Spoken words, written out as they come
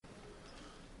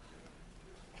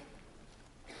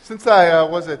Since I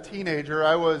was a teenager,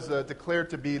 I was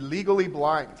declared to be legally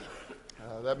blind.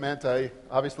 That meant I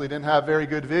obviously didn't have very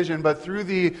good vision, but through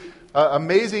the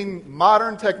amazing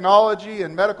modern technology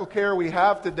and medical care we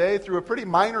have today, through a pretty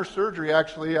minor surgery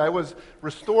actually, I was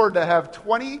restored to have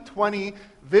 20/20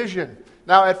 vision.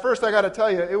 Now, at first, I got to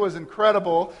tell you, it was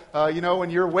incredible.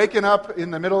 When you're waking up in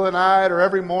the middle of the night or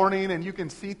every morning and you can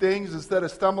see things instead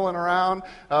of stumbling around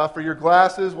for your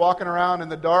glasses, walking around in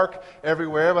the dark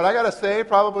everywhere. But I got to say,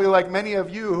 probably like many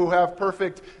of you who have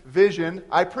perfect vision,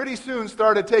 I pretty soon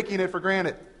started taking it for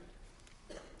granted.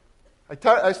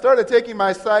 I started taking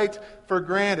my sight for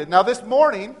granted. Now, this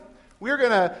morning, we're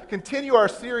going to continue our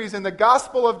series in the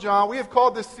Gospel of John. We have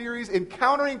called this series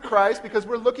Encountering Christ because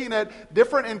we're looking at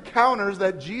different encounters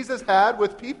that Jesus had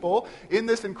with people in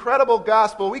this incredible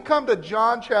gospel. We come to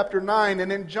John chapter 9,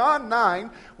 and in John 9,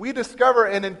 we discover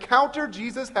an encounter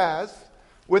Jesus has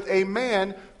with a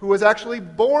man who was actually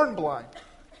born blind,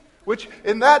 which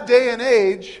in that day and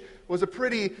age was a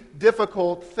pretty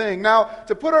difficult thing. Now,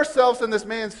 to put ourselves in this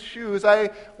man's shoes, I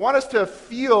want us to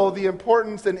feel the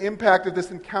importance and impact of this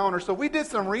encounter. So we did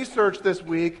some research this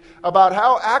week about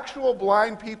how actual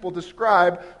blind people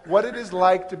describe what it is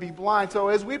like to be blind. So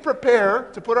as we prepare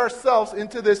to put ourselves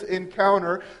into this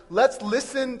encounter, let's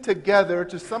listen together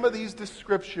to some of these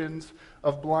descriptions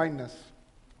of blindness.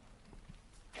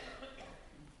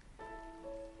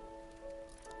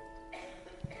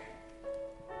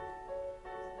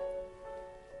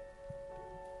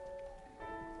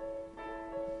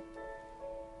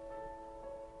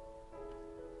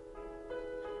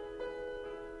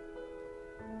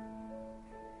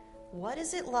 What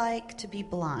is it like to be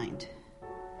blind?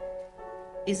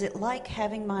 Is it like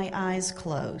having my eyes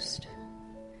closed?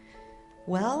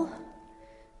 Well,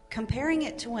 comparing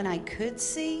it to when I could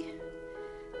see,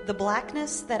 the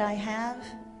blackness that I have,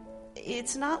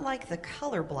 it's not like the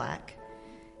color black.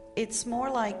 It's more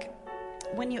like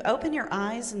when you open your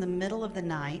eyes in the middle of the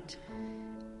night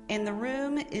and the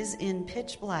room is in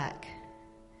pitch black.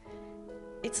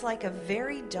 It's like a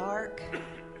very dark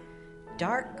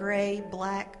gray,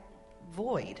 black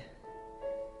void.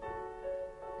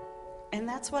 And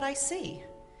that's what I see.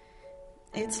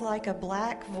 It's like a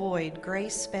black void, gray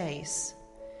space,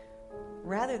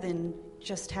 rather than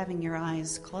just having your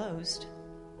eyes closed.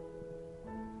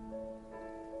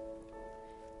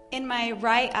 In my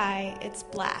right eye, it's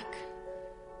black,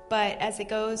 but as it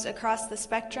goes across the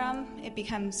spectrum, it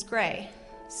becomes gray,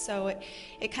 so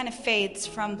it kind of fades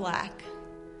from black.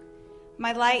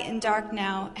 My light and dark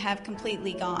now have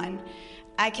completely gone.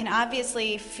 I can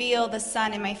obviously feel the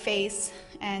sun in my face,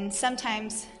 and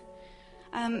sometimes,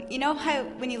 you know how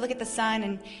when you look at the sun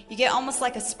and you get almost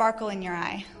like a sparkle in your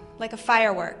eye, like a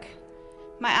firework?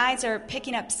 My eyes are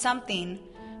picking up something,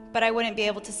 but I wouldn't be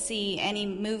able to see any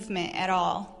movement at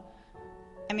all.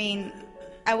 I mean,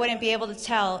 I wouldn't be able to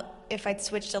tell if I'd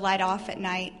switched the light off at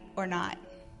night or not.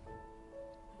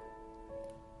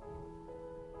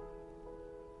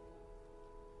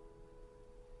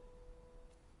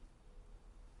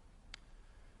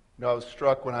 I was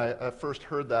struck when I first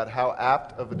heard that, how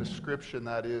apt of a description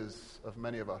that is of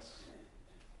many of us.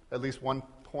 At least one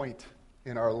point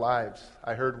in our lives.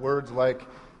 I heard words like,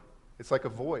 it's like a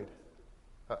void,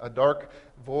 a dark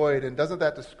void. And doesn't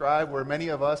that describe where many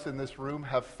of us in this room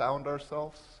have found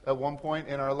ourselves at one point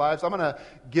in our lives? I'm going to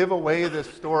give away this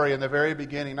story in the very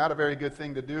beginning. Not a very good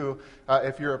thing to do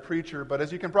if you're a preacher, but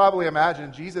as you can probably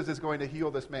imagine, Jesus is going to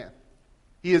heal this man.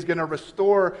 He is going to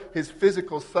restore his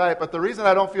physical sight. But the reason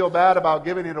I don't feel bad about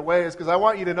giving it away is because I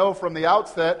want you to know from the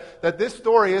outset that this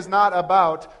story is not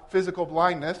about physical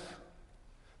blindness.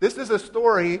 This is a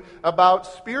story about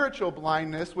spiritual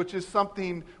blindness, which is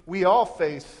something we all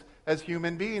face as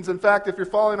human beings. In fact, if you're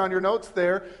following on your notes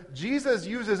there, Jesus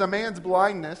uses a man's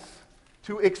blindness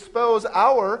to expose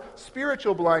our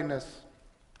spiritual blindness.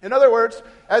 In other words,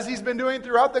 as he's been doing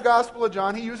throughout the Gospel of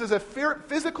John, he uses a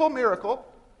physical miracle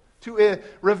to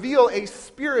reveal a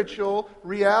spiritual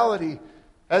reality.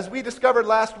 As we discovered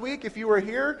last week, if you were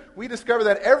here, we discovered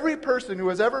that every person who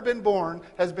has ever been born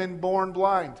has been born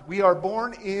blind. We are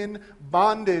born in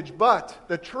bondage, but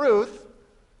the truth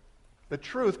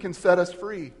can set us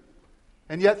free.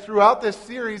 And yet throughout this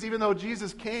series, even though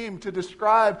Jesus came to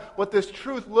describe what this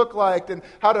truth looked like and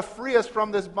how to free us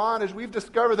from this bondage, we've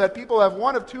discovered that people have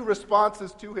one of two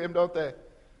responses to him, don't they?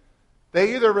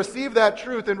 They either receive that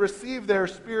truth and receive their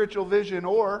spiritual vision,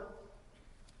 or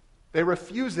they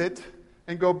refuse it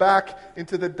and go back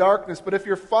into the darkness. But if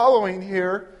you're following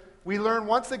here, we learn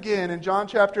once again in John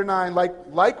chapter 9,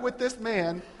 like with this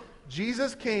man,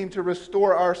 Jesus came to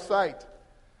restore our sight.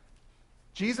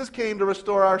 Jesus came to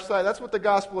restore our sight. That's what the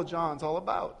Gospel of John's all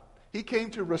about. He came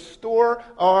to restore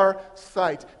our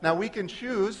sight. Now, we can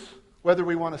choose whether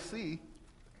we want to see,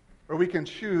 or we can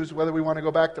choose whether we want to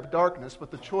go back to darkness,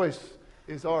 but the choice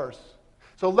is ours.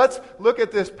 So let's look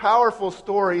at this powerful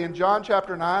story in John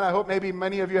chapter 9. I hope maybe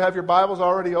many of you have your Bibles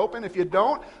already open. If you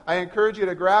don't, I encourage you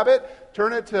to grab it.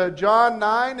 Turn it to John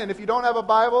 9. And if you don't have a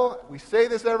Bible, we say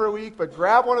this every week, but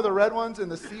grab one of the red ones in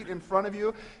the seat in front of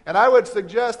you. And I would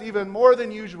suggest even more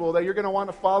than usual that you're going to want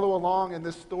to follow along in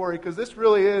this story, because this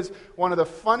really is one of the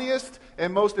funniest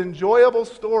and most enjoyable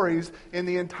stories in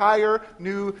the entire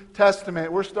New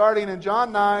Testament. We're starting in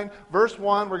John 9, verse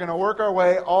 1. We're going to work our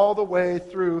way all the way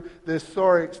through this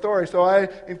story. So I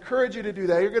encourage you to do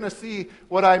that. You're going to see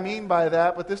what I mean by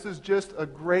that, but this is just a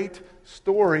great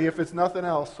story if it's nothing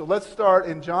else. So let's start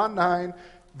in John 9,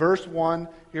 verse 1.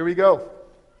 Here we go.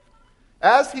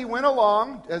 As Jesus went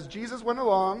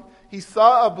along, he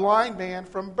saw a blind man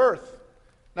from birth.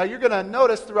 Now, you're going to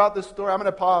notice throughout this story, I'm going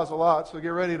to pause a lot, so get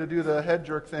ready to do the head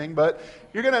jerk thing, but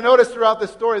you're going to notice throughout this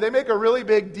story, they make a really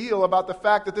big deal about the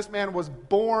fact that this man was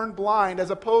born blind as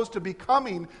opposed to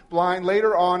becoming blind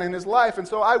later on in his life. And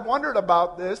so I wondered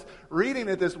about this, reading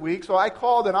it this week, so I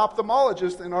called an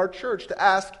ophthalmologist in our church to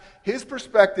ask his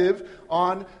perspective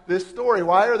on this story.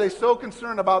 Why are they so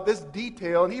concerned about this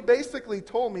detail? And he basically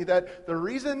told me that the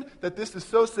reason that this is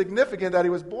so significant that he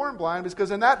was born blind is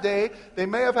because in that day, they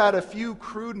may have had a few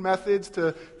crude methods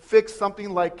to fix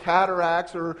something like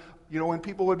cataracts or, when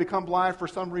people would become blind for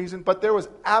some reason, but there was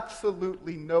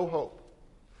absolutely no hope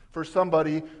for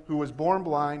somebody who was born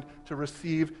blind to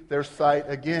receive their sight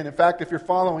again. In fact, if you're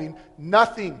following,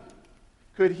 nothing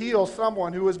could heal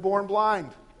someone who was born blind.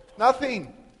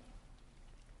 Nothing.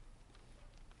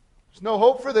 There's no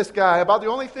hope for this guy. About the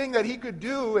only thing that he could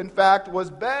do, in fact, was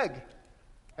beg.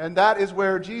 And that is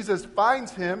where Jesus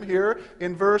finds him here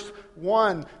in verse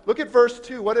 1. Look at verse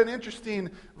 2. What an interesting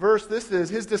verse this is.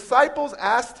 His disciples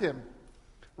asked him,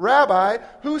 "Rabbi,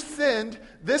 who sinned,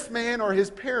 this man or his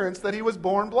parents, that he was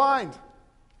born blind?"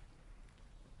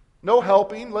 No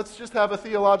helping. Let's just have a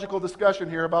theological discussion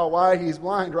here about why he's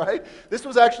blind, right? This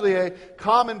was actually a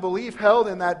common belief held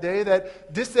in that day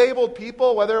that disabled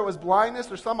people, whether it was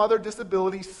blindness or some other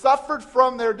disability, suffered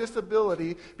from their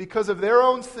disability because of their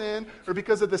own sin or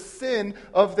because of the sin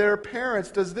of their parents.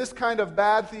 Does this kind of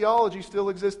bad theology still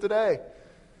exist today?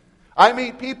 I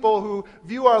meet people who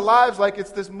view our lives like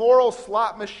it's this moral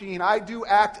slot machine. I do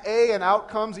act A and out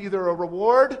comes either a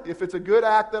reward, if it's a good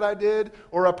act that I did,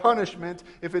 or a punishment,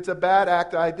 if it's a bad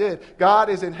act I did. God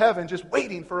is in heaven just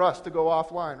waiting for us to go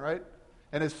offline, right?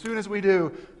 And as soon as we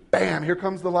do, bam, here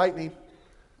comes the lightning.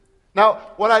 Now,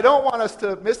 what I don't want us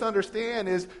to misunderstand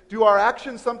is, do our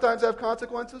actions sometimes have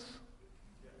consequences?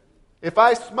 If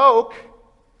I smoke,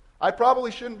 I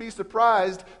probably shouldn't be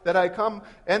surprised that I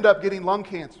end up getting lung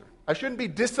cancer. I shouldn't be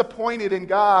disappointed in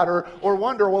God or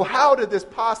wonder, well, how did this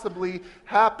possibly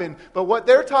happen? But what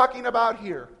they're talking about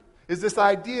here is this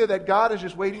idea that God is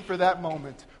just waiting for that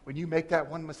moment when you make that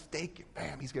one mistake and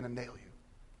bam, he's going to nail you.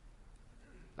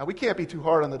 Now, we can't be too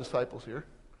hard on the disciples here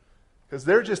because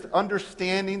they're just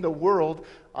understanding the world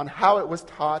on how it was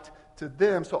taught to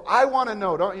them. So I want to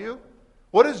know, don't you?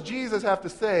 What does Jesus have to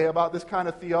say about this kind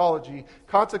of theology?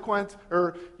 Consequence,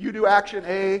 or you do action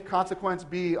A, consequence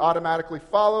B automatically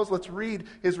follows. Let's read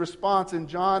his response in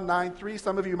John 9:3.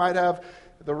 Some of you might have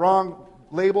the wrong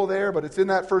label there, but it's in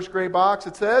that first gray box.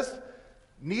 It says,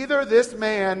 "Neither this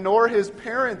man nor his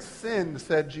parents sinned,"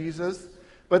 said Jesus,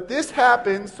 "but this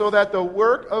happened so that the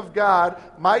work of God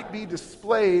might be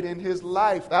displayed in his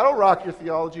life." That'll rock your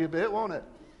theology a bit, won't it?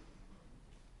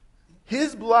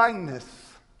 His blindness,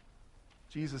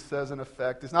 Jesus says, in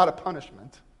effect, is not a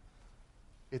punishment.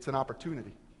 It's an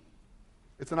opportunity.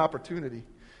 It's an opportunity.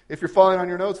 If you're following on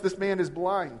your notes, this man is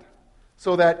blind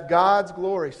so that God's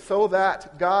glory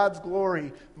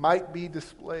might be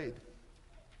displayed.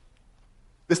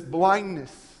 This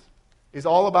blindness is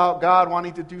all about God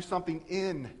wanting to do something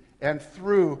in and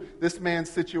through this man's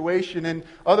situation. In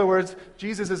other words,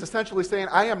 Jesus is essentially saying,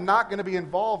 I am not going to be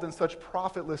involved in such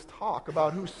profitless talk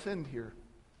about who sinned here.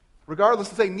 Regardless,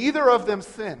 to say neither of them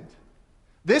sinned.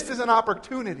 This is an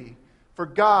opportunity for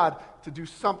God to do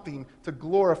something to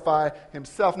glorify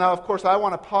himself. Now, of course, I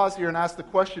want to pause here and ask the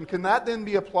question, can that then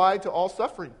be applied to all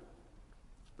suffering?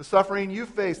 The suffering you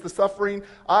face, the suffering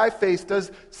I face.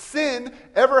 Does sin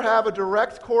ever have a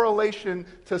direct correlation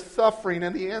to suffering?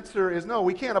 And the answer is no.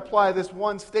 We can't apply this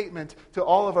one statement to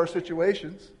all of our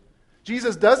situations.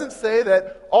 Jesus doesn't say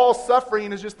that all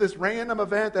suffering is just this random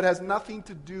event that has nothing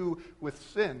to do with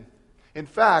sin. In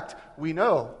fact, we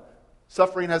know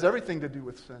suffering has everything to do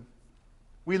with sin.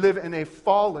 We live in a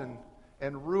fallen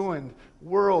and ruined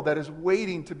world that is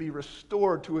waiting to be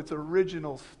restored to its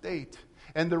original state.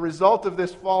 And the result of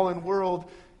this fallen world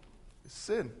is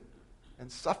sin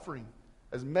and suffering,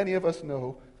 as many of us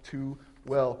know too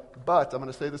well. But, I'm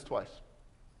going to say this twice.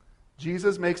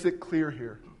 Jesus makes it clear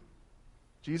here.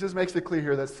 Jesus makes it clear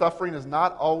here that suffering is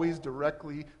not always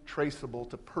directly traceable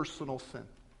to personal sin.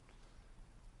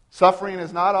 Suffering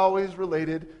is not always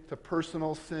related to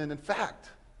personal sin. In fact,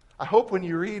 I hope when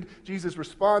you read Jesus'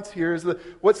 response here, is that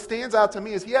what stands out to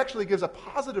me is he actually gives a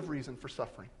positive reason for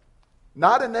suffering,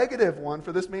 not a negative one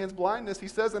for this man's blindness. He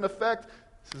says, in effect,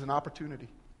 this is an opportunity.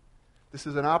 This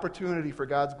is an opportunity for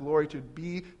God's glory to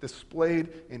be displayed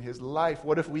in his life.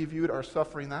 What if we viewed our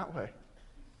suffering that way?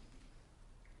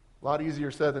 A lot easier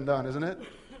said than done, isn't it?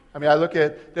 I mean, I look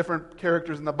at different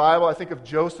characters in the Bible. I think of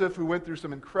Joseph, who went through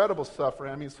some incredible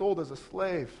suffering. I mean, sold as a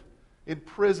slave, in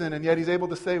prison, and yet he's able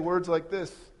to say words like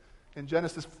this in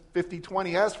Genesis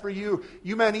 50:20. As for you,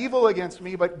 you meant evil against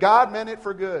me, but God meant it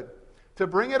for good, to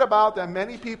bring it about that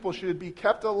many people should be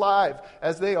kept alive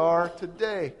as they are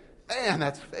today. Man,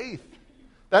 that's faith.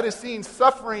 That is seeing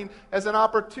suffering as an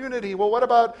opportunity. Well, what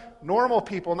about normal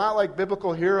people, not like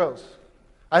biblical heroes?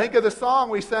 I think of the song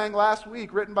we sang last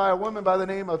week, written by a woman by the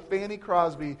name of Fanny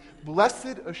Crosby,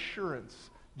 Blessed Assurance,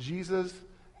 Jesus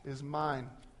is mine.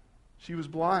 She was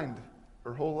blind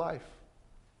her whole life.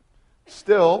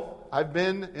 Still, I've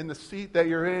been in the seat that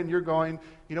you're in. You're going,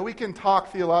 we can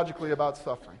talk theologically about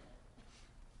suffering.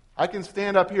 I can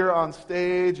stand up here on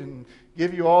stage and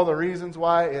give you all the reasons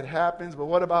why it happens, but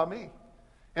what about me?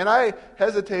 And I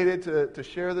hesitated to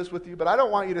share this with you, but I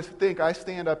don't want you to think I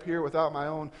stand up here without my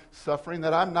own suffering,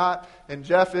 that I'm not, and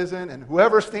Jeff isn't, and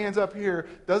whoever stands up here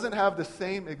doesn't have the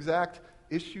same exact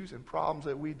issues and problems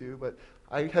that we do. But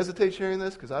I hesitate sharing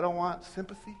this because I don't want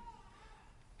sympathy.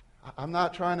 I'm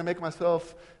not trying to make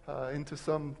myself into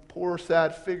some poor,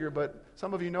 sad figure, but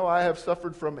some of you know I have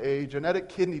suffered from a genetic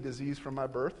kidney disease from my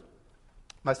birth.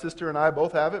 My sister and I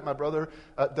both have it. My brother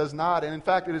does not. And in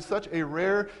fact, it is such a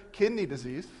rare kidney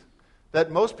disease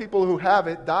that most people who have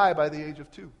it die by the age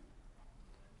of 2.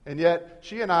 And yet,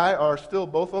 she and I are still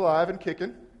both alive and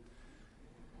kicking.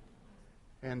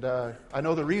 And I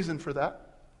know the reason for that.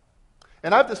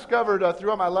 And I've discovered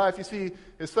throughout my life, you see,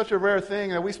 it's such a rare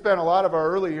thing that we spent a lot of our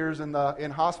early years in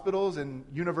hospitals and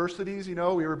universities. We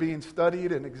were being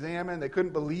studied and examined. They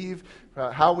couldn't believe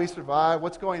how we survived,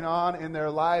 what's going on in their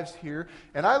lives here.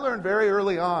 And I learned very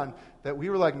early on that we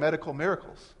were like medical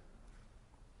miracles.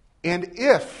 And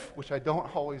if, which I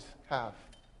don't always have,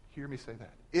 hear me say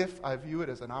that, if I view it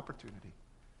as an opportunity,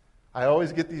 I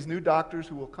always get these new doctors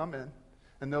who will come in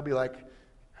and they'll be like,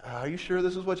 are you sure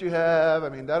this is what you have? I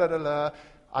mean, da-da-da-da.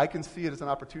 I can see it as an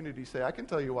opportunity to say, I can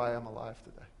tell you why I'm alive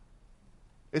today.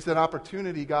 It's an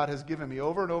opportunity God has given me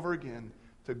over and over again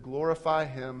to glorify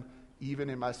him even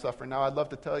in my suffering. Now, I'd love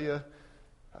to tell you,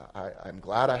 I'm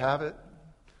glad I have it,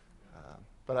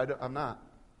 but I'm not.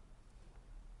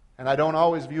 And I don't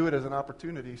always view it as an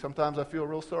opportunity. Sometimes I feel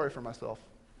real sorry for myself.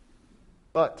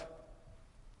 But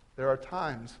there are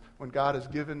times when God has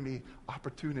given me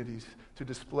opportunities to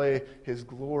display his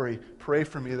glory. Pray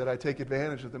for me that I take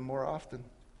advantage of them more often.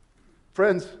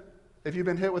 Friends, have you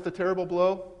been hit with a terrible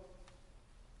blow?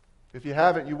 If you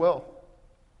haven't, you will.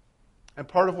 And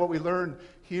part of what we learn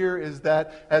here is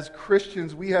that as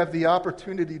Christians, we have the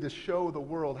opportunity to show the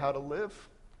world how to live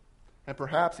and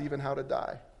perhaps even how to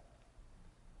die.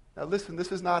 Now listen,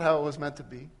 this is not how it was meant to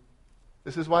be.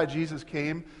 This is why Jesus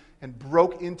came and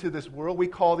broke into this world. We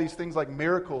call these things like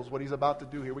miracles, what he's about to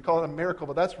do here. We call it a miracle,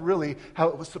 but that's really how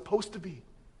it was supposed to be.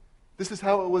 This is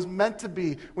how it was meant to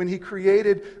be when he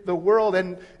created the world,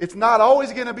 and it's not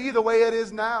always going to be the way it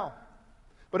is now.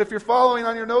 But if you're following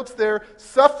on your notes there,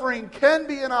 suffering can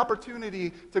be an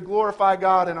opportunity to glorify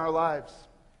God in our lives.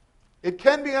 It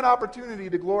can be an opportunity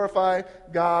to glorify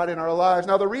God in our lives.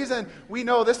 Now, the reason we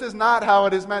know this is not how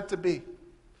it is meant to be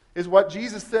is what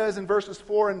Jesus says in verses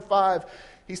 4 and 5.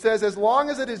 He says, as long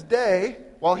as it is day,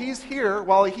 while he was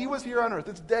here on earth,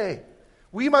 it's day.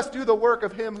 We must do the work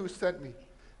of him who sent me.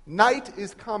 Night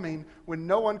is coming when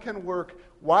no one can work.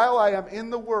 While I am in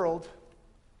the world,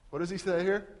 what does he say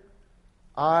here?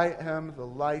 I am the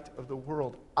light of the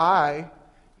world. I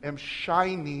am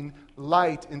shining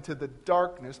light into the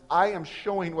darkness. I am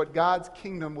showing what God's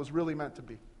kingdom was really meant to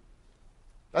be.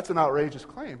 That's an outrageous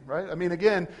claim, right? I mean,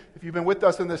 again, if you've been with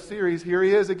us in this series, here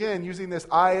he is again using this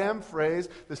I am phrase.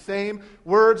 The same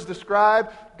words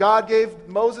describe. God gave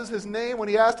Moses his name. When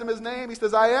he asked him his name, he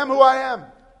says, I am who I am.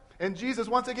 And Jesus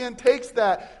once again takes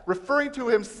that, referring to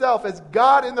himself as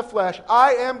God in the flesh.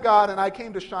 I am God, and I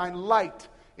came to shine light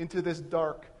into this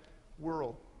dark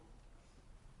world.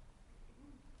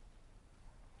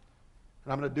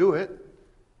 And I'm going to do it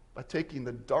by taking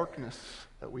the darkness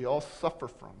that we all suffer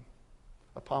from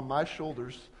upon my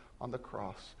shoulders on the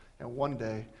cross. And one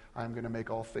day, I'm going to make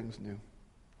all things new.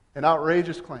 An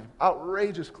outrageous claim.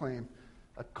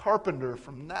 A carpenter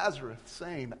from Nazareth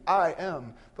saying, I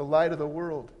am the light of the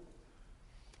world.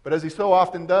 But as he so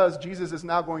often does, Jesus is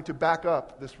now going to back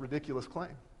up this ridiculous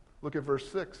claim. Look at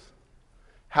verse 6.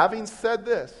 Having said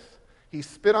this, he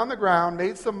spit on the ground,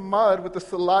 made some mud with the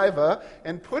saliva,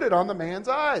 and put it on the man's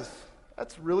eyes.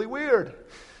 That's really weird.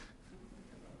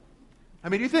 I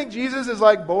mean, do you think Jesus is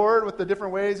like bored with the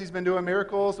different ways he's been doing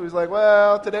miracles? So he's like,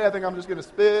 well, today I think I'm just going to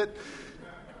spit.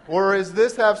 Or does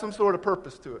this have some sort of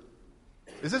purpose to it?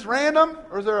 Is this random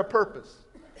or is there a purpose?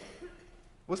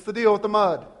 What's the deal with the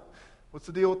mud? What's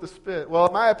the deal with the spit? Well,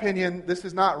 in my opinion, this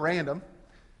is not random.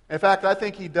 In fact, I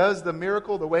think he does the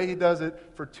miracle the way he does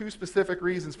it for two specific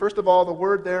reasons. First of all, the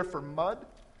word there for mud,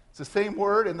 it's the same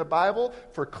word in the Bible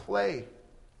for clay.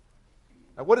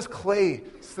 Now, what does clay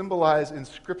symbolize in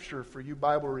Scripture for you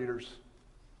Bible readers?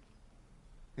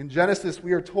 In Genesis,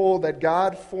 we are told that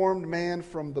God formed man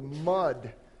from the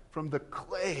mud, from the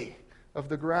clay of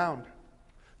the ground.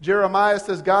 Jeremiah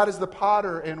says God is the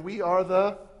potter and we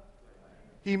are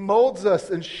He molds us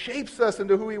and shapes us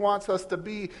into who He wants us to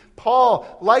be.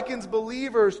 Paul likens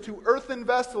believers to earthen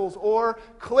vessels or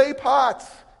clay pots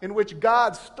in which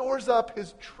God stores up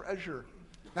His treasure.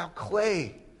 Now,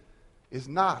 clay is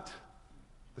not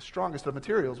the strongest of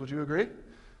materials. Would you agree?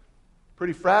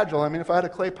 Pretty fragile. I mean, if I had a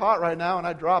clay pot right now and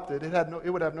I dropped it, it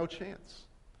would have no chance.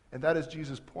 And that is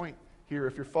Jesus' point here,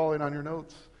 if you're following on your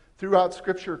notes. Throughout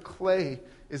Scripture, clay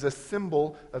is a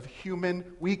symbol of human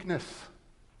weakness.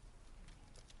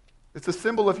 It's a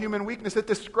symbol of human weakness. It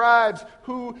describes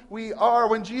who we are.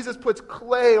 When Jesus puts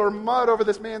clay or mud over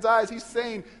this man's eyes, He's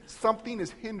saying something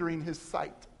is hindering his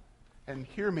sight. And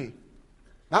hear me,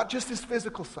 not just his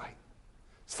physical sight.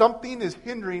 Something is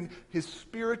hindering his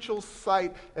spiritual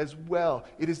sight as well.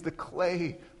 It is the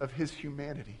clay of his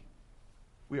humanity.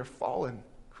 We are fallen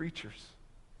creatures.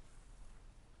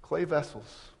 Clay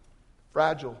vessels,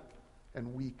 fragile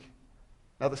and weak.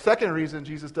 Now, the second reason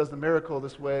Jesus does the miracle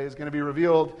this way is going to be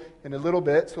revealed in a little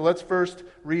bit. So let's first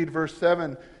read verse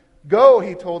 7. Go,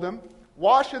 He told him,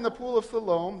 wash in the pool of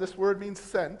Siloam. This word means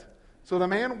sent. So the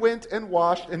man went and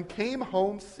washed and came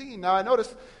home seeing. Now, I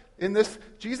notice in this,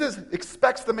 Jesus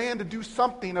expects the man to do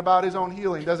something about his own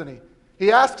healing, doesn't he?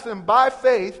 He asks him by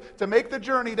faith to make the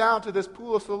journey down to this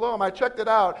pool of Siloam. I checked it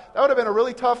out. That would have been a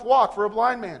really tough walk for a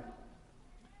blind man.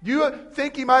 Do you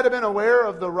think he might have been aware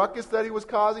of the ruckus that he was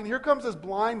causing? Here comes this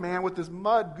blind man with this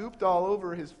mud gooped all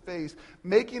over his face,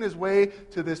 making his way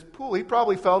to this pool. He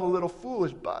probably felt a little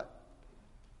foolish, but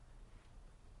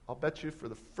I'll bet you for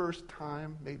the first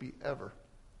time, maybe ever,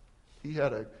 he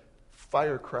had a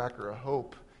firecracker, a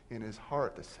hope in his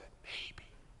heart that said,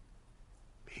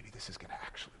 maybe this is going to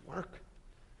actually work.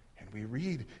 And we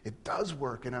read, it does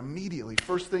work, and immediately,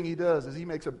 first thing he does is he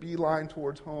makes a beeline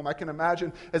towards home. I can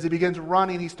imagine as he begins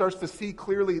running, he starts to see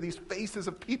clearly these faces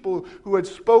of people who had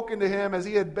spoken to him as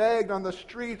he had begged on the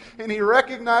street, and he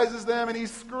recognizes them, and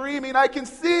he's screaming, I can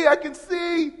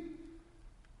see!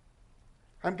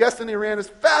 I'm guessing he ran as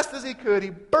fast as he could.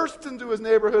 He bursts into his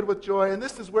neighborhood with joy, and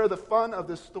this is where the fun of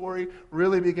this story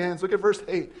really begins. Look at verse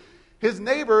 8. His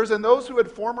neighbors and those who had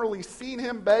formerly seen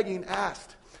him begging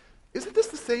asked, isn't this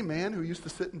the same man who used to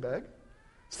sit and beg?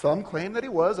 Some claimed that he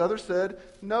was. Others said,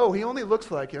 no, he only looks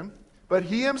like him. But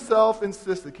he himself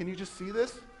insisted. Can you just see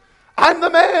this? I'm the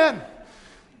man.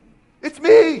 It's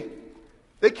me.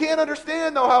 They can't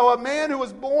understand, though, how a man who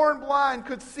was born blind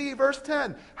could see. Verse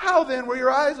 10. How then were your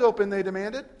eyes open, they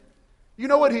demanded. You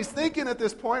know what he's thinking at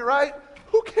this point, right?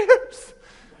 Who cares?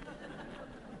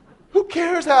 Who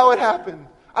cares how it happened?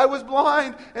 I was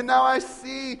blind, and now I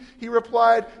see, he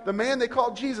replied. The man they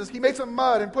called Jesus, he made some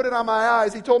mud and put it on my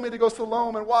eyes. He told me to go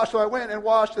Siloam and wash, so I went and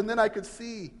washed, and then I could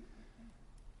see.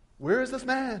 Where is this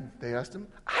man? They asked him.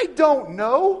 I don't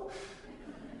know,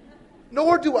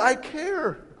 nor do I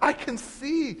care. I can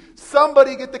see.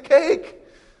 Somebody get the cake.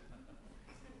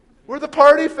 Where are the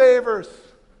party favors?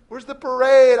 Where's the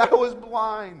parade? I was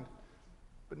blind,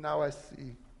 but now I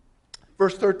see.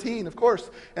 Verse 13, of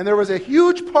course. And there was a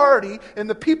huge party, and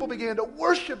the people began to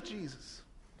worship Jesus.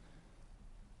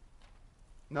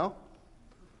 No?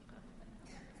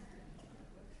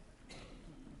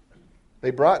 They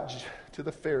brought to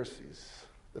the Pharisees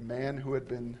the man who had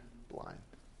been blind.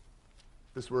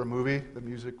 If this were a movie, the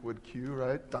music would cue,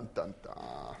 right? Dun, dun,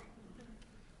 dun.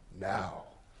 Now,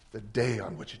 the day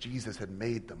on which Jesus had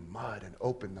made the mud and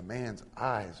opened the man's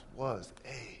eyes was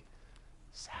a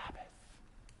Sabbath.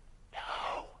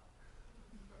 No.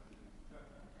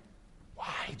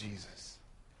 Why, Jesus?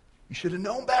 You should have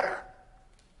known better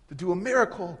to do a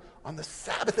miracle on the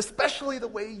Sabbath, especially the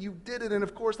way you did it. And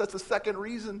of course, that's the second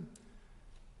reason.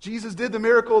 Jesus did the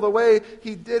miracle the way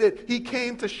he did it. He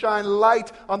came to shine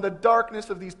light on the darkness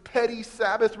of these petty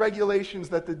Sabbath regulations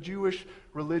that the Jewish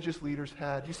religious leaders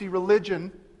had. You see,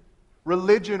 religion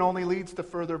only leads to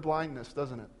further blindness,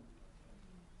 doesn't it?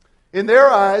 In their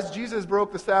eyes, Jesus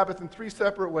broke the Sabbath in three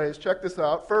separate ways. Check this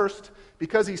out. First,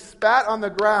 because he spat on the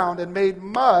ground and made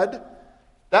mud,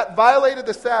 that violated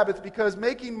the Sabbath because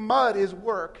making mud is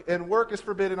work, and work is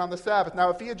forbidden on the Sabbath. Now,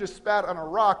 if he had just spat on a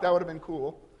rock, that would have been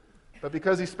cool. But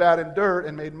because he spat in dirt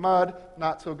and made mud,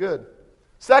 not so good.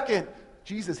 Second,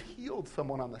 Jesus healed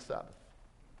someone on the Sabbath.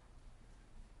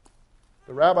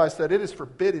 The rabbi said it is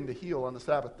forbidden to heal on the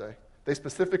Sabbath day. They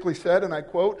specifically said, and I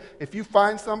quote, if you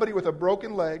find somebody with a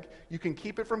broken leg, you can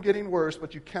keep it from getting worse,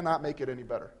 but you cannot make it any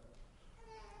better.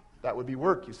 That would be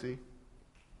work, you see.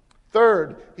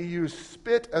 Third, he used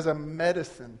spit as a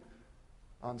medicine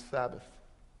on Sabbath.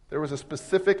 There was a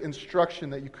specific instruction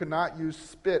that you could not use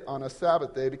spit on a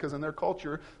Sabbath day because in their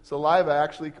culture, saliva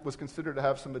actually was considered to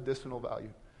have some medicinal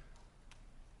value.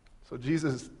 So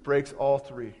Jesus breaks all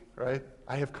three, right?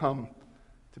 I have come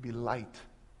to be light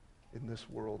in this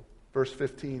world. Verse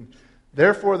 15,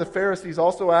 therefore the Pharisees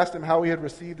also asked him how he had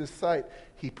received his sight.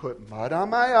 He put mud on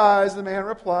my eyes, the man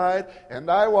replied, and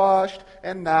I washed,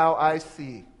 and now I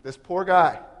see. This poor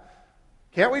guy.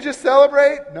 Can't we just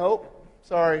celebrate? Nope.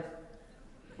 Sorry.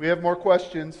 We have more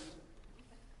questions.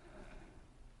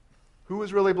 Who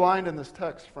is really blind in this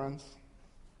text, friends?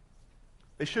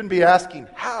 They shouldn't be asking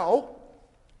how.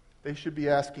 They should be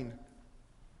asking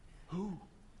who.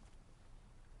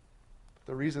 But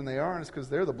the reason they aren't is because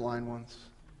they're the blind ones.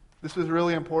 This is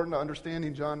really important to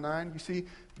understanding John 9. You see,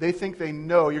 they think they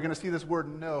know. You're going to see this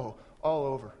word know all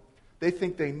over. They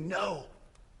think they know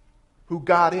who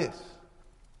God is.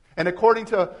 And according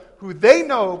to who they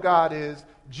know God is,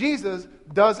 Jesus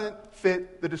doesn't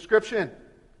fit the description.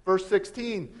 Verse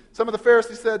 16, some of the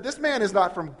Pharisees said, this man is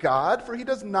not from God, for he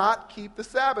does not keep the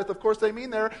Sabbath. Of course, they mean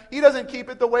there, he doesn't keep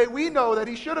it the way we know that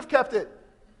he should have kept it.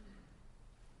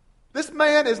 This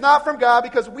man is not from God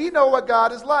because we know what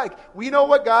God is like. We know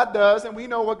what God does and we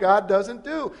know what God doesn't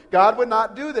do. God would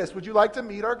not do this. Would you like to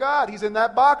meet our God? He's in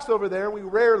that box over there and we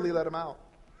rarely let him out.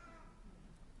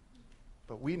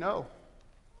 But we know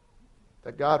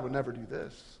that God would never do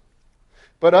this.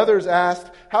 But others asked,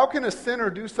 how can a sinner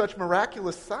do such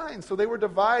miraculous signs? So they were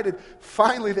divided.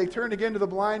 Finally, they turned again to the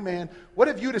blind man. What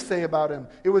have you to say about him?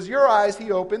 It was your eyes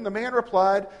he opened. The man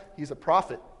replied, he's a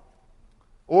prophet.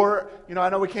 Or, I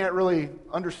know we can't really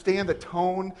understand the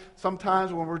tone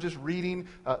sometimes when we're just reading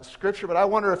Scripture, but I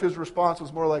wonder if his response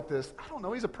was more like this. I don't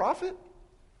know, he's a prophet?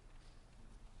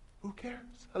 Who cares?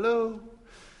 Hello?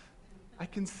 I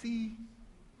can see.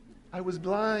 I was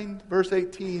blind. Verse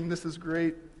 18, this is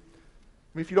great.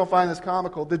 If you don't find this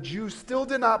comical, the Jews still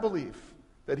did not believe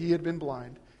that he had been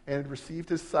blind and had received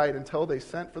his sight until they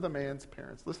sent for the man's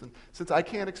parents. Listen, since I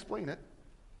can't explain it,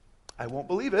 I won't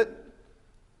believe it,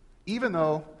 even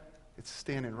though it's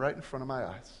standing right in front of my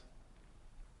eyes.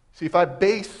 See, if I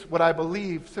base what I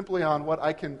believe simply on what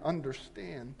I can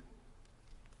understand,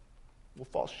 we'll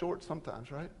fall short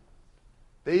sometimes, right?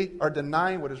 They are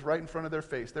denying what is right in front of their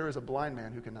face. There is a blind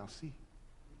man who can now see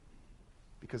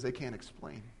because they can't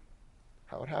explain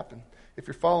how it happened. If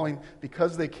you're following,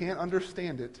 because they can't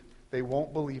understand it, they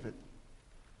won't believe it.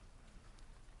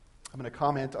 I'm going to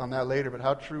comment on that later, but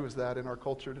how true is that in our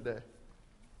culture today?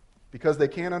 Because they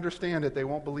can't understand it, they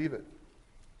won't believe it.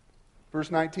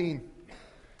 Verse 19,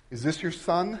 is this your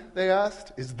son, they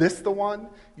asked? Is this the one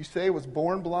you say was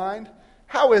born blind?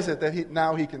 How is it that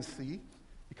now he can see?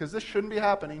 Because this shouldn't be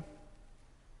happening.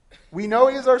 We know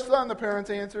he is our son, the parents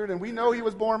answered, and we know he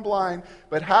was born blind,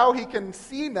 but how he can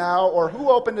see now or who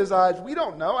opened his eyes, we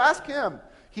don't know. Ask him.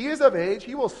 He is of age.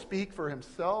 He will speak for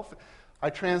himself. I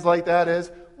translate that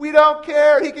as, we don't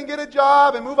care. He can get a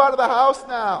job and move out of the house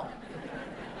now.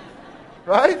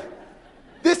 Right?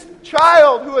 This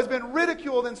child who has been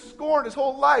ridiculed and scorned his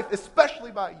whole life,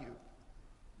 especially by you,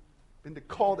 been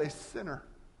called a sinner,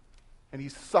 and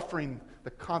he's suffering the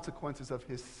consequences of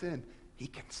his sin. He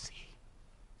can see.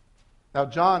 Now,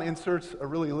 John inserts a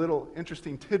really little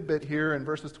interesting tidbit here in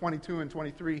verses 22 and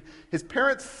 23. His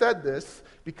parents said this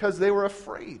because they were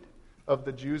afraid of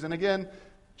the Jews. And again,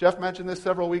 Jeff mentioned this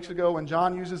several weeks ago. When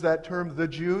John uses that term, the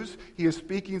Jews, he is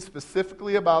speaking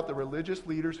specifically about the religious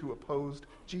leaders who opposed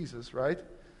Jesus, right?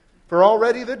 For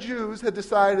already the Jews had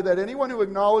decided that anyone who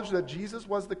acknowledged that Jesus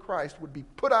was the Christ would be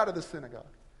put out of the synagogue.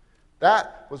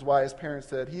 That was why his parents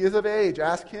said, he is of age,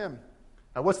 ask him.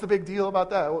 Now, what's the big deal about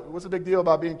that? What's the big deal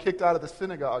about being kicked out of the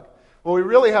synagogue? Well, we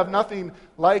really have nothing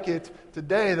like it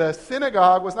today. The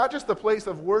synagogue was not just the place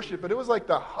of worship, but it was like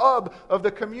the hub of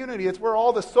the community. It's where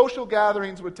all the social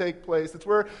gatherings would take place. It's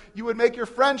where you would make your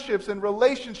friendships and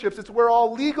relationships. It's where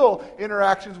all legal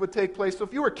interactions would take place. So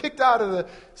if you were kicked out of the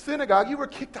synagogue, you were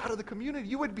kicked out of the community.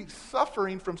 You would be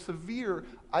suffering from severe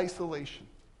isolation.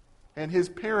 And his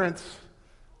parents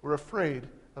were afraid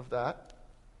of that.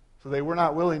 So they were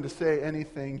not willing to say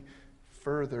anything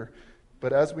further.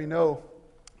 But as we know,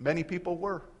 many people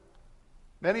were.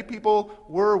 Many people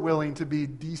were willing to be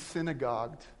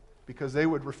de-synagogued because they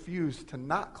would refuse to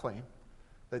not claim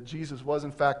that Jesus was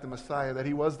in fact the Messiah, that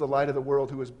he was the light of the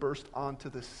world who has burst onto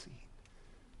the scene.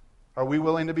 Are we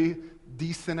willing to be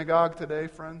de-synagogued today,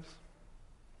 friends?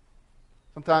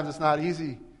 Sometimes it's not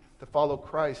easy to follow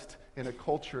Christ in a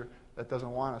culture that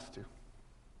doesn't want us to.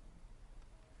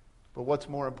 But what's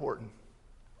more important?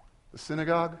 The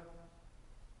synagogue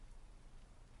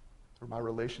or my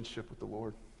relationship with the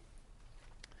Lord?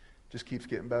 Just keeps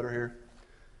getting better here.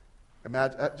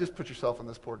 Imagine, just put yourself in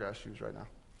this poor guy's shoes right now.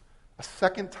 A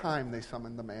second time they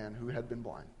summoned the man who had been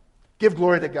blind. Give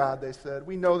glory to God, they said.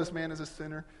 We know this man is a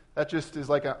sinner. That just is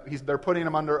like they're putting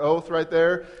him under oath right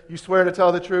there. You swear to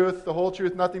tell the truth, the whole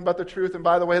truth, nothing but the truth. And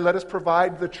by the way, let us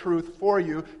provide the truth for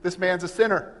you. This man's a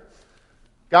sinner.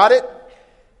 Got it?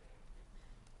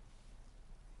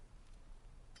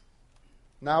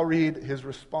 Now read his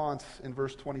response in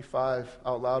verse 25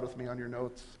 out loud with me on your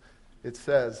notes. It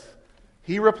says,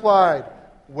 he replied,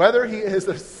 whether he is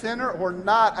a sinner or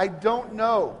not, I don't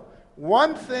know.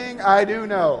 One thing I do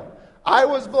know. I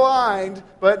was blind,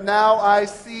 but now I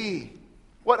see.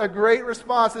 What a great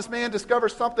response. This man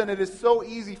discovers something that is so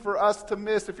easy for us to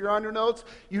miss. If you're on your notes,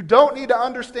 you don't need to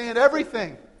understand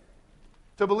everything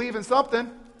to believe in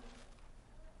something.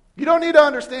 You don't need to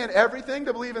understand everything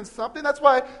to believe in something. That's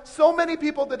why so many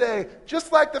people today,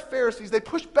 just like the Pharisees, they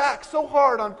push back so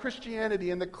hard on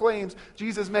Christianity and the claims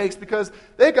Jesus makes because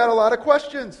they've got a lot of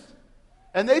questions.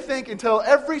 And they think until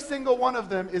every single one of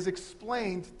them is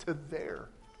explained to their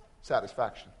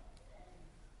satisfaction,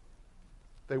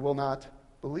 they will not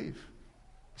believe.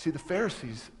 See, the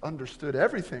Pharisees understood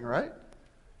everything, right?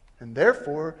 And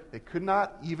therefore, they could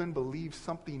not even believe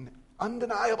something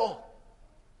undeniable.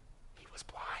 He was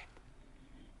blind.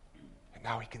 And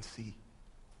now he can see.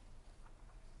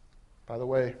 By the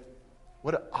way,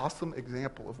 what an awesome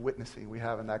example of witnessing we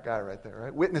have in that guy right there,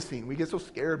 right? Witnessing. We get so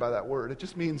scared by that word. It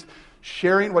just means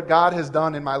sharing what God has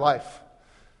done in my life.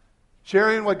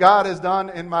 Sharing what God has done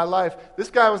in my life.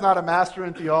 This guy was not a master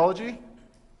in theology.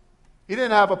 He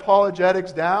didn't have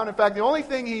apologetics down. In fact, the only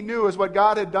thing he knew is what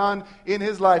God had done in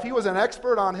his life. He was an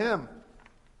expert on him.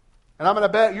 And I'm going to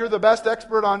bet you're the best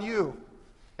expert on you.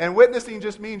 And witnessing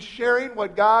just means sharing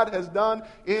what God has done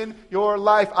in your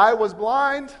life. I was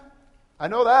blind. I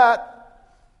know that.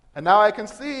 And now I can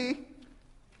see.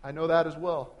 I know that as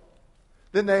well.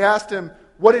 Then they asked him,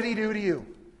 what did he do to you?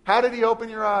 How did he open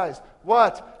your eyes?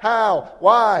 What? How?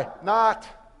 Why? Not?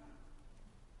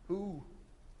 Who?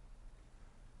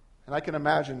 And I can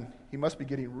imagine he must be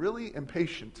getting really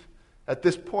impatient at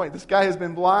this point. This guy has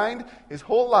been blind his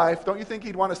whole life. Don't you think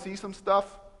he'd want to see some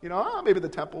stuff? You know, maybe the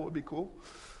temple would be cool.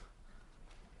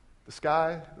 The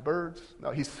sky, the birds.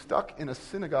 No, he's stuck in a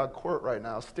synagogue court right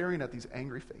now, staring at these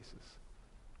angry faces.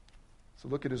 So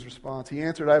look at his response. He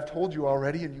answered, I have told you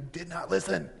already, and you did not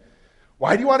listen.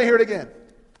 Why do you want to hear it again?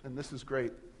 And this is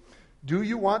great. Do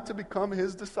you want to become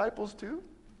his disciples too?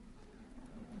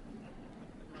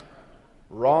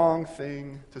 Wrong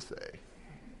thing to say.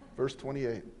 Verse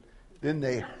 28. Then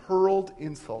they hurled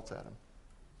insults at him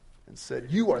and said,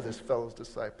 you are this fellow's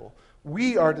disciple.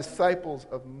 We are disciples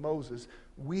of Moses.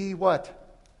 We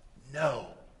what? Know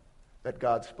that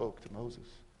God spoke to Moses.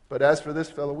 But as for this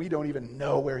fellow, we don't even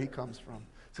know where he comes from.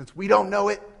 Since we don't know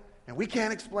it and we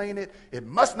can't explain it, it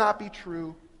must not be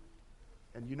true.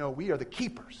 And you know, we are the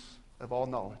keepers of all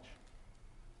knowledge.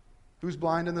 Who's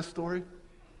blind in this story?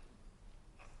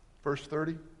 Verse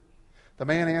 30. The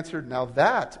man answered, now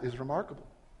that is remarkable.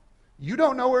 You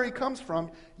don't know where he comes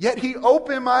from, yet he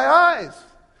opened my eyes.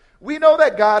 We know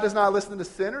that God does not listen to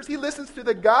sinners. He listens to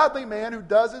the godly man who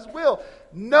does his will.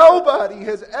 Nobody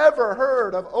has ever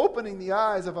heard of opening the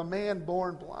eyes of a man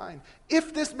born blind.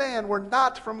 If this man were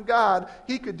not from God,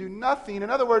 he could do nothing. In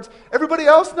other words, everybody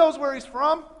else knows where he's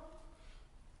from.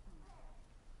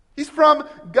 He's from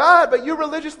God, but you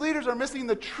religious leaders are missing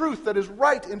the truth that is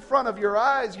right in front of your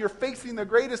eyes. You're facing the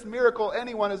greatest miracle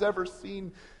anyone has ever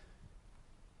seen.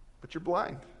 But you're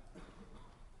blind.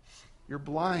 You're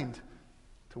blind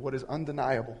to what is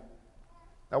undeniable.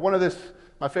 Now, one of this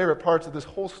my favorite parts of this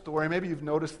whole story, maybe you've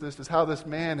noticed this, is how this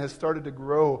man has started to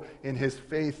grow in his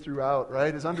faith throughout,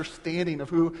 right? His understanding of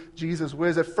who Jesus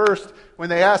was. At first, when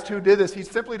they asked who did this, he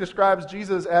simply describes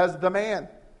Jesus as the man.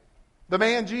 The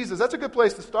man Jesus. That's a good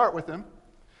place to start with him.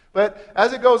 But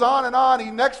as it goes on, he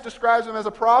next describes him as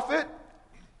a prophet,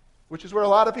 which is where a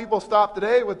lot of people stop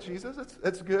today with Jesus.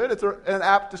 It's good. It's an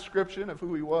apt description of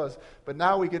who he was. But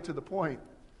now we get to the point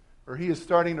where he is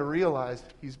starting to realize,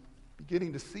 he's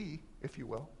beginning to see, if you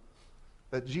will,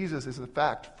 that Jesus is in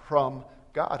fact from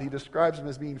God. He describes him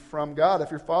as being from God. If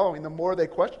you're following, the more they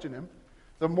question him,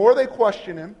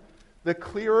 the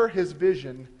clearer his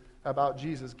vision about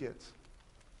Jesus gets.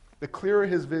 The clearer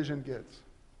his vision gets.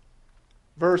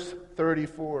 Verse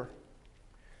 34,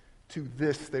 to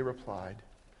this they replied,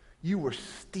 you were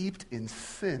steeped in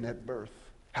sin at birth.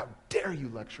 How dare you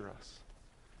lecture us?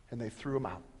 And they threw him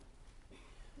out.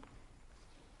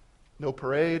 No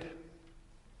parade,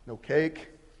 no cake,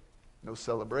 no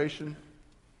celebration.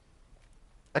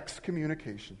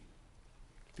 Excommunication.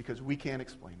 Because we can't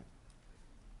explain it.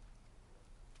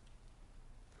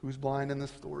 Who's blind in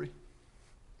this story?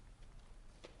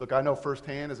 Look, I know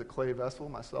firsthand as a clay vessel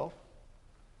myself,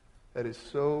 that is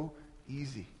so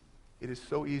easy. It is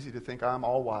so easy to think I'm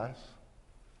all wise,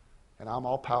 and I'm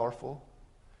all powerful,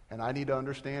 and I need to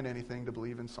understand anything to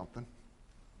believe in something,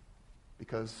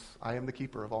 because I am the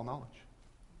keeper of all knowledge.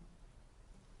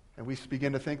 And we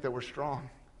begin to think that we're strong.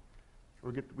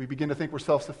 We begin to think we're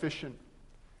self-sufficient,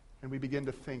 and we begin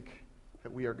to think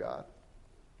that we are God.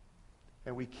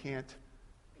 And we can't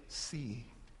see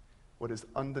what is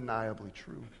undeniably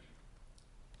true.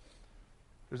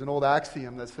 There's an old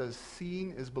axiom that says,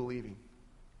 seeing is believing.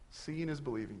 Seeing is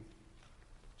believing.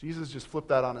 Jesus just flipped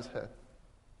that on his head.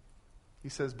 He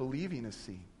says, believing is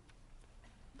seeing.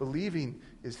 Believing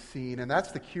is seeing, and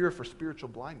that's the cure for spiritual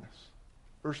blindness.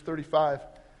 Verse 35,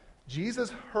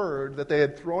 Jesus heard that they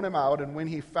had thrown him out, and when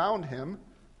he found him,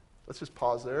 let's just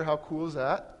pause there. How cool is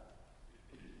that?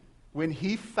 When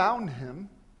he found him,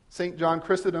 St. John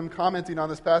Chrysostom, commenting on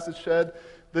this passage, said,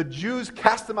 the Jews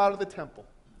cast him out of the temple,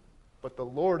 but the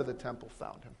Lord of the temple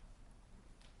found him.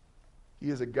 He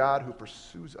is a God who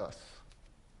pursues us.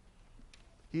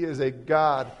 He is a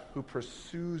God who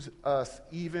pursues us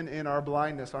even in our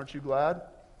blindness. Aren't you glad?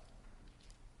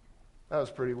 That was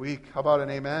pretty weak. How about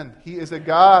an amen? He is a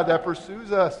God that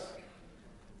pursues us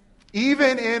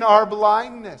even in our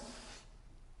blindness.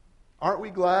 Aren't we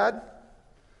glad?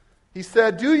 He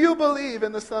said, do you believe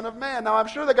in the Son of Man? Now, I'm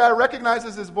sure the guy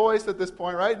recognizes his voice at this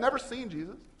point, right? Never seen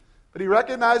Jesus. But he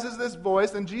recognizes this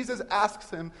voice, and Jesus asks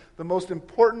him the most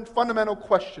important, fundamental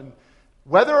question,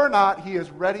 whether or not he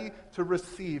is ready to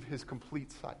receive his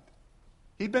complete sight.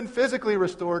 He'd been physically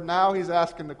restored. Now he's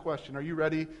asking the question, are you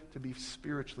ready to be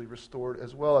spiritually restored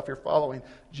as well? If you're following,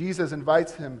 Jesus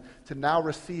invites him to now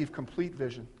receive complete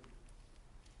vision.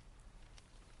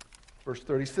 Verse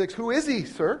 36, who is he,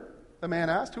 sir? The man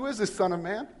asked. Who is this Son of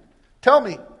Man? Tell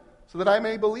me, so that I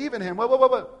may believe in him.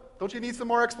 What? Don't you need some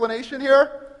more explanation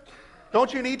here?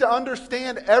 Don't you need to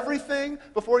understand everything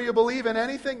before you believe in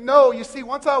anything? No, you see,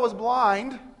 once I was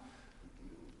blind,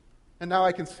 and now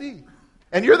I can see.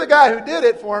 And you're the guy who did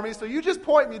it for me, so you just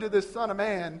point me to this Son of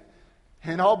Man,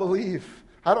 and I'll believe.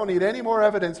 I don't need any more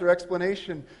evidence or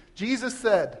explanation. Jesus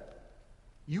said,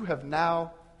 you have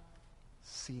now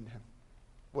seen him.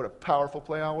 What a powerful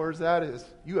play on words that is.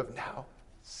 You have now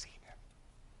seen him.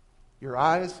 Your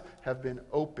eyes have been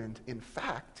opened. In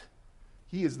fact,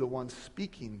 he is the one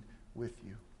speaking with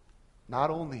you. Not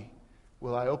only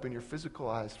will I open your physical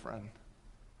eyes, friend,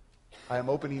 I am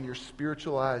opening your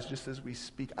spiritual eyes just as we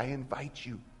speak. I invite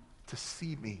you to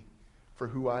see me for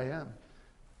who I am.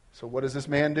 So what does this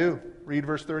man do? Read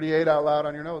verse 38 out loud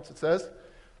on your notes. It says,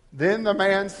 then the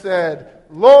man said,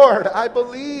 Lord, I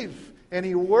believe. And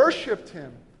he worshiped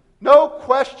him. No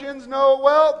questions,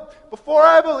 before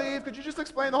I believe, could you just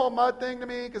explain the whole mud thing to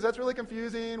me? Because that's really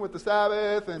confusing with the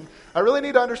Sabbath, and I really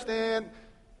need to understand.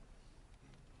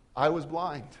 I was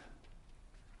blind,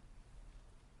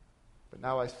 but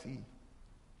now I see.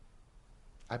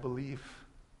 I believe.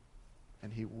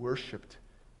 And he worshiped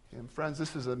him. Friends,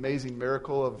 this is an amazing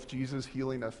miracle of Jesus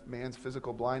healing a man's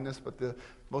physical blindness, but the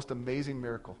most amazing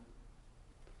miracle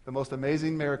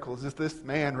is that this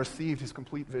man received his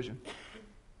complete vision.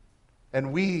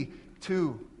 And we,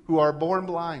 too, who are born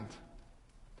blind,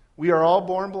 we are all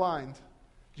born blind.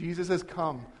 Jesus has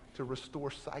come to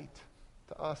restore sight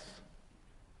to us.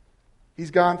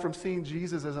 He's gone from seeing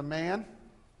Jesus as a man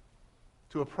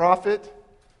to a prophet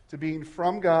to being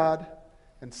from God,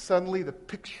 and suddenly the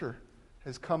picture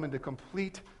has come into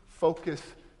complete focus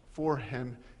for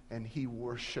him, and he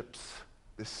worships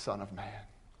this Son of Man.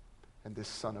 and this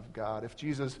Son of God. If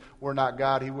Jesus were not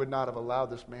God, he would not have allowed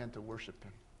this man to worship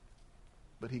him.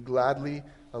 But he gladly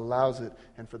allows it,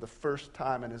 and for the first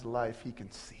time in his life, he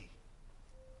can see.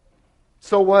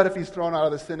 So what if he's thrown out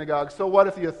of the synagogue? So what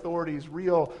if the authorities,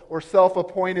 real or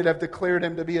self-appointed, have declared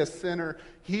him to be a sinner?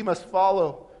 He must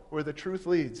follow where the truth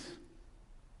leads.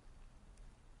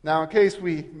 Now, in case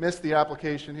we missed the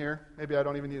application here, maybe I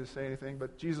don't even need to say anything,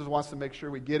 but Jesus wants to make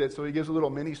sure we get it, so he gives a little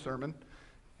mini-sermon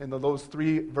in those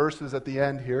 3 verses at the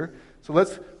end here. So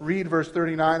let's read verse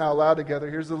 39 out loud together.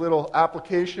 Here's a little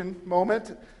application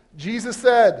moment. Jesus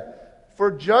said,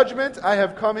 "For judgment I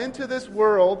have come into this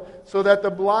world, so that the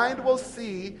blind will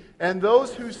see, and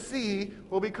those who see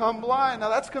will become blind." Now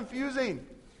that's confusing.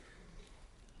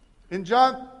 In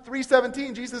John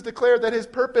 3:17, Jesus declared that his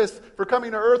purpose for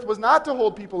coming to earth was not to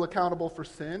hold people accountable for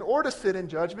sin or to sit in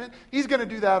judgment. He's going to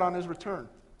do that on his return.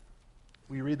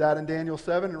 We read that in Daniel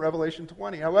 7 and Revelation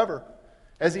 20. However,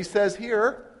 as he says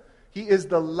here, he is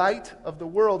the light of the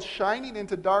world, shining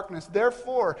into darkness.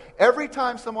 Therefore, every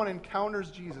time someone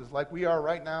encounters Jesus, like we are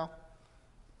right now,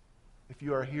 if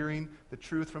you are hearing the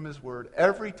truth from his word,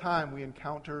 every time we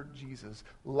encounter Jesus,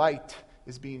 light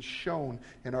is being shown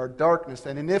in our darkness.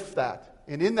 And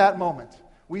in that moment,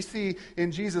 we see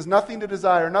in Jesus nothing to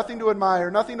desire, nothing to admire,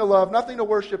 nothing to love, nothing to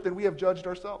worship, then we have judged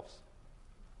ourselves.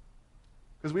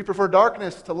 Because we prefer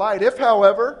darkness to light. If,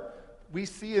 however, we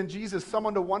see in Jesus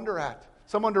someone to wonder at,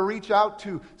 someone to reach out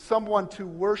to, someone to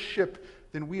worship,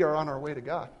 then we are on our way to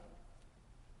God.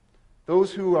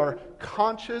 Those who are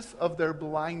conscious of their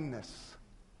blindness,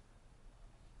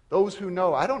 those who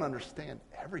know, I don't understand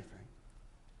everything,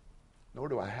 nor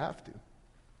do I have to.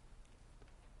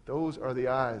 Those are the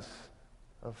eyes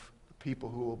of the people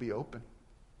who will be open.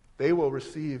 They will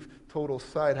receive total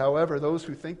sight. However, those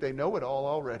who think they know it all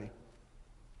already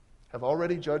have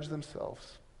already judged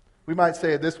themselves. We might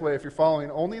say it this way, if you're following,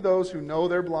 only those who know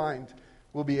they're blind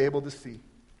will be able to see.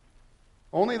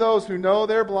 Only those who know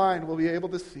they're blind will be able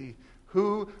to see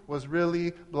who was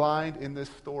really blind in this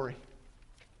story.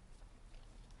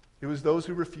 It was those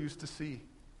who refused to see.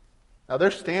 Now they're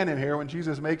standing here when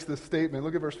Jesus makes this statement.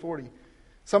 Look at verse 40.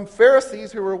 Some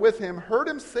Pharisees who were with him heard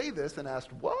him say this and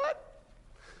asked, "What?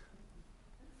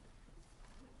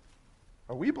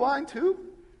 Are we blind too?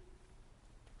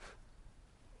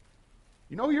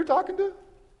 You know who you're talking to?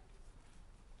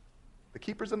 The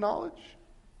keepers of knowledge?"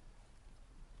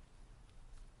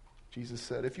 Jesus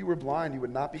said, if you were blind, you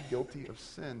would not be guilty of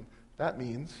sin. That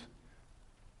means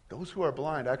those who are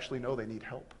blind actually know they need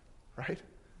help, right?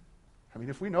 I mean,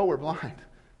 if we know we're blind,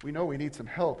 we know we need some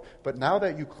help. But now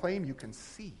that you claim you can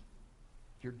see,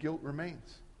 your guilt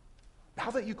remains. Now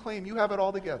that you claim you have it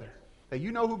all together, that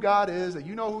you know who God is, that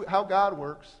you know how God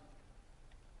works,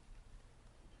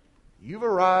 you've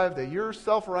arrived, that you're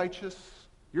self-righteous,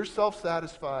 you're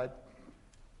self-satisfied,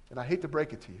 and I hate to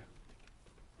break it to you,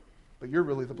 but you're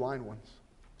really the blind ones.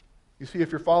 You see,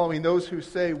 if you're following those who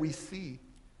say, we see,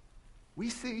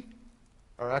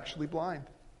 are actually blind.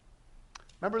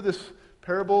 Remember this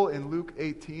parable in Luke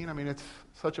 18? I mean, it's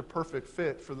such a perfect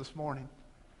fit for this morning.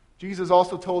 Jesus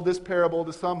also told this parable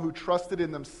to some who trusted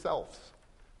in themselves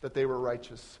that they were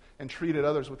righteous and treated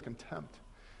others with contempt.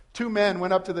 2 men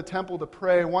went up to the temple to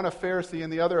pray, one a Pharisee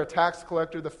and the other a tax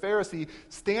collector. The Pharisee,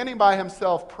 standing by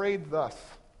himself, prayed thus,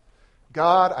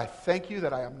 God, I thank you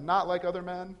that I am not like other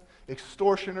men,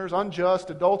 extortioners, unjust,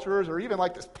 adulterers, or even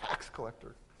like this tax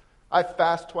collector. I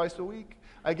fast twice a week.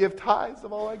 I give tithes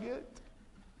of all I get.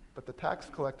 But the tax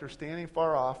collector, standing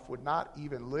far off, would not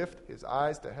even lift his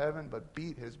eyes to heaven, but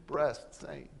beat his breast,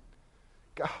 saying,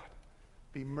 God,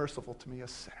 be merciful to me, a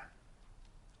sinner.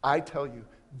 I tell you,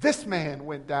 this man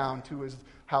went down to his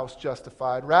house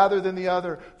justified rather than the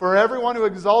other. For everyone who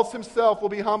exalts himself will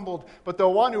be humbled, but the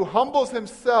one who humbles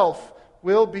himself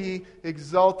will be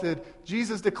exalted.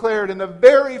 Jesus declared in the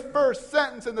very first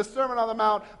sentence in the Sermon on the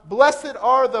Mount, blessed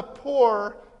are the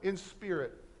poor in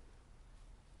spirit,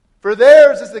 for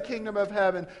theirs is the kingdom of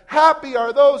heaven. Happy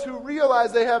are those who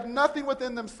realize they have nothing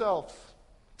within themselves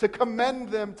to commend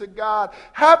them to God.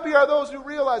 Happy are those who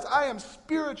realize I am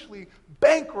spiritually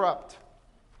bankrupt.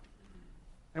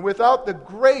 And without the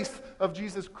grace of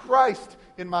Jesus Christ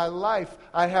in my life,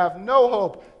 I have no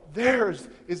hope. Theirs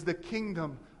is the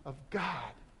kingdom of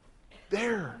God.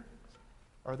 There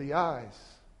are the eyes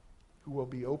who will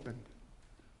be opened.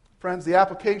 Friends, the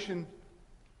application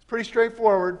is pretty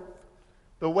straightforward.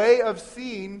 The way of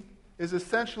seeing is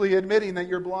essentially admitting that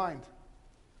you're blind.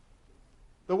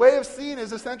 The way of seeing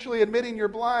is essentially admitting you're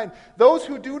blind. Those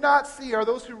who do not see are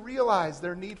those who realize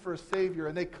their need for a Savior,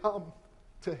 and they come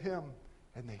to Him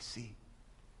and they see.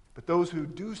 But those who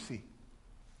do see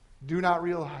do not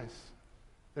realize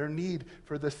their need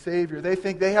for the Savior. They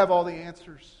think they have all the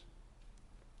answers.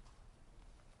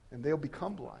 And they'll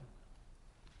become blind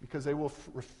because they will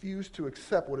refuse to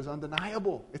accept what is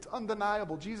undeniable. It's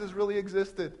undeniable. Jesus really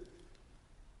existed.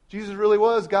 Jesus really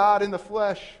was God in the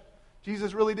flesh.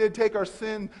 Jesus really did take our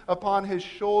sin upon his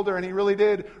shoulder, and he really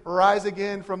did rise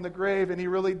again from the grave, and he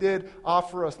really did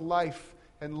offer us life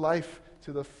and life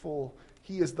to the full.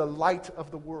 He is the light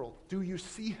of the world. Do you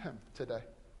see him today?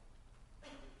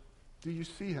 Do you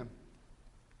see him?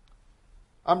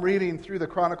 I'm reading through the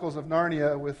Chronicles of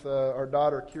Narnia with our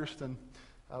daughter, Kirsten.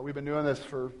 We've been doing this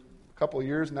for a couple of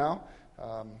years now.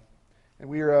 And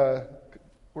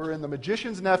we're in The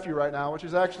Magician's Nephew right now, which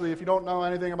is actually, if you don't know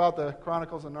anything about the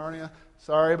Chronicles of Narnia,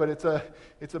 sorry, but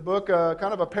it's a book,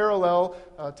 kind of a parallel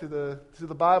to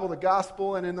the Bible, the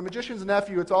Gospel. And in The Magician's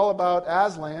Nephew, it's all about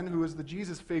Aslan, who is the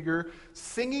Jesus figure,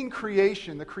 singing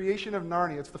creation, the creation of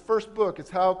Narnia. It's the first book.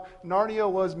 It's how Narnia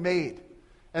was made.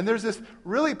 And there's this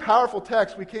really powerful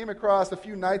text we came across a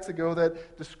few nights ago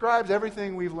that describes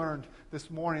everything we've learned this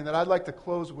morning that I'd like to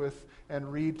close with and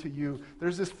read to you.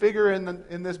 There's this figure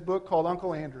in this book called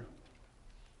Uncle Andrew.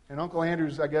 And Uncle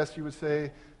Andrew's, I guess you would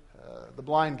say, the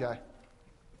blind guy.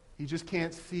 He just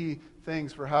can't see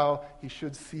things for how he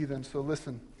should see them. So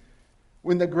listen.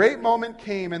 When the great moment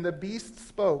came and the beast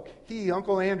spoke, he,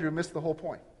 Uncle Andrew, missed the whole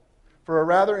point for a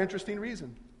rather interesting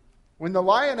reason. When the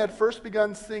lion had first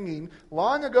begun singing,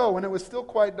 long ago when it was still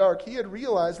quite dark, he had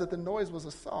realized that the noise was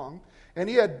a song, and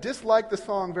he had disliked the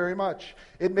song very much.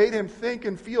 It made him think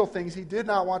and feel things he did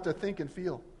not want to think and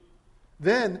feel.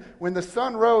 Then, when the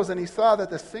sun rose and he saw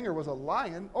that the singer was a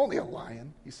lion, only a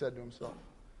lion, he said to himself,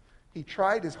 he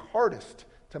tried his hardest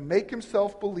to make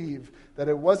himself believe that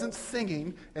it wasn't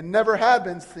singing and never had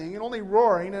been singing, only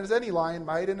roaring as any lion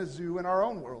might in a zoo in our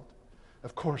own world.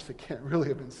 Of course, it can't really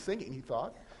have been singing, he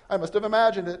thought. I must have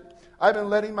imagined it. I've been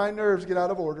letting my nerves get out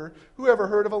of order. Who ever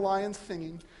heard of a lion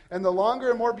singing? And the longer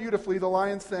and more beautifully the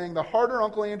lion sang, the harder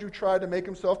Uncle Andrew tried to make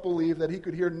himself believe that he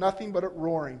could hear nothing but it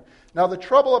roaring. Now, the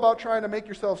trouble about trying to make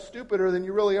yourself stupider than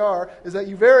you really are is that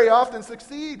you very often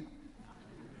succeed.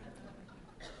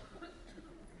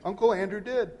 Uncle Andrew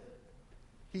did.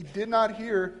 He did not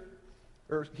hear,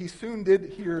 or he soon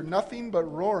did hear nothing but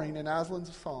roaring in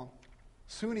Aslan's song.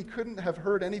 Soon he couldn't have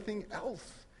heard anything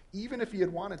else, even if he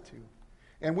had wanted to.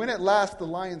 And when at last the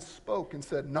lion spoke and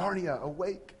said, "Narnia,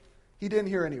 awake," he didn't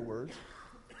hear any words.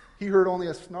 He heard only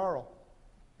a snarl.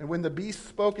 And when the beast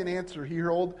spoke in answer, he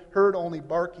heard only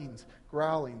barkings,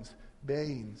 growlings,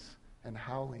 bayings, and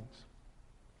howlings.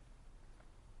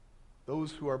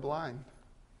 Those who are blind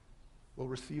will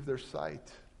receive their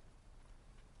sight,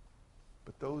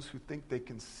 but those who think they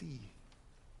can see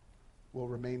will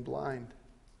remain blind.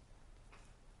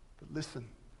 But listen,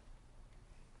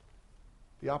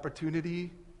 the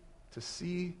opportunity to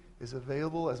see is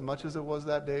available as much as it was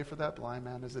that day for that blind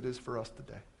man as it is for us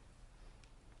today.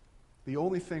 The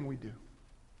only thing we do,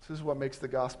 this is what makes the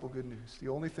gospel good news. The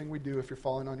only thing we do, if you're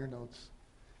following on your notes,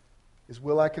 is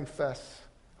will I confess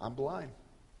I'm blind?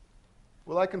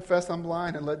 Will I confess I'm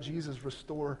blind and let Jesus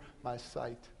restore my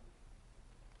sight?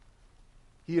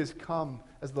 He has come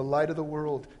as the light of the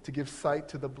world to give sight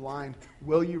to the blind.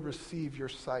 Will you receive your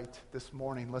sight this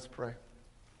morning? Let's pray.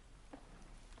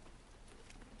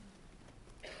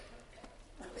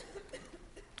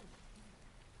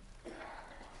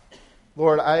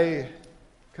 Lord, I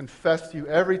confess to you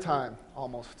every time,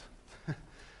 almost,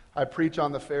 I preach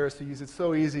on the Pharisees. It's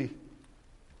so easy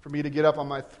for me to get up on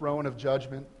my throne of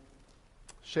judgment,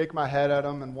 shake my head at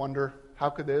them and wonder, how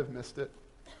could they have missed it?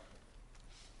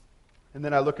 And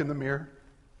then I look in the mirror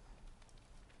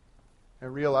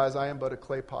and realize I am but a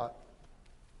clay pot.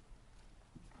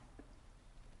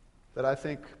 That I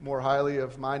think more highly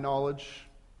of my knowledge,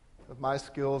 of my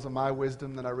skills, and my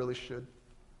wisdom than I really should.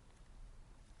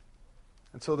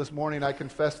 And so this morning I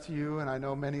confess to you, and I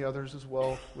know many others as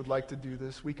well would like to do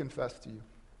this. We confess to you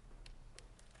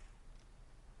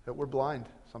that we're blind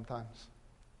sometimes.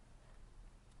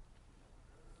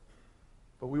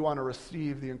 But we want to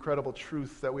receive the incredible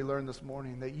truth that we learned this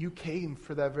morning, that you came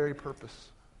for that very purpose.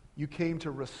 You came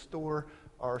to restore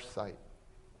our sight.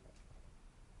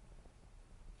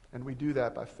 And we do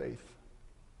that by faith.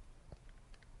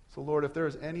 So Lord, if there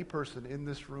is any person in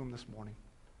this room this morning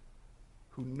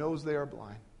who knows they are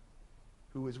blind,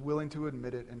 who is willing to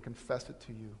admit it and confess it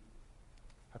to you,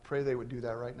 I pray they would do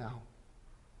that right now.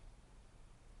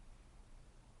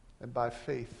 And by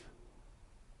faith,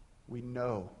 we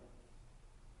know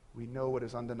what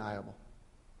is undeniable,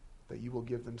 that you will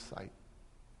give them sight.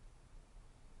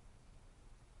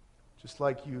 Just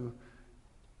like you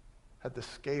had the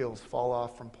scales fall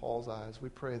off from Paul's eyes, we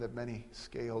pray that many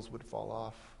scales would fall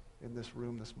off in this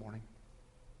room this morning.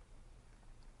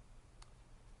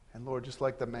 And Lord, just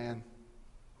like the man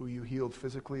who you healed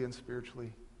physically and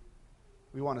spiritually,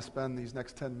 we want to spend these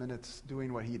next 10 minutes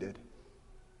doing what he did.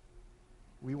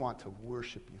 We want to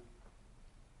worship you.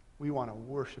 We want to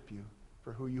worship you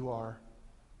for who you are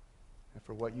and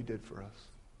for what you did for us.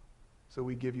 So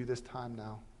we give you this time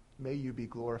now. May you be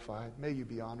glorified. May you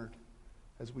be honored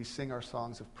as we sing our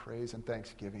songs of praise and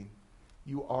thanksgiving.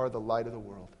 You are the light of the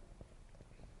world.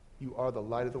 You are the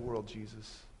light of the world,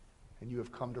 Jesus, and you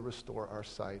have come to restore our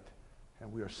sight,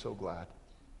 and we are so glad.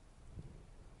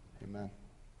 Amen.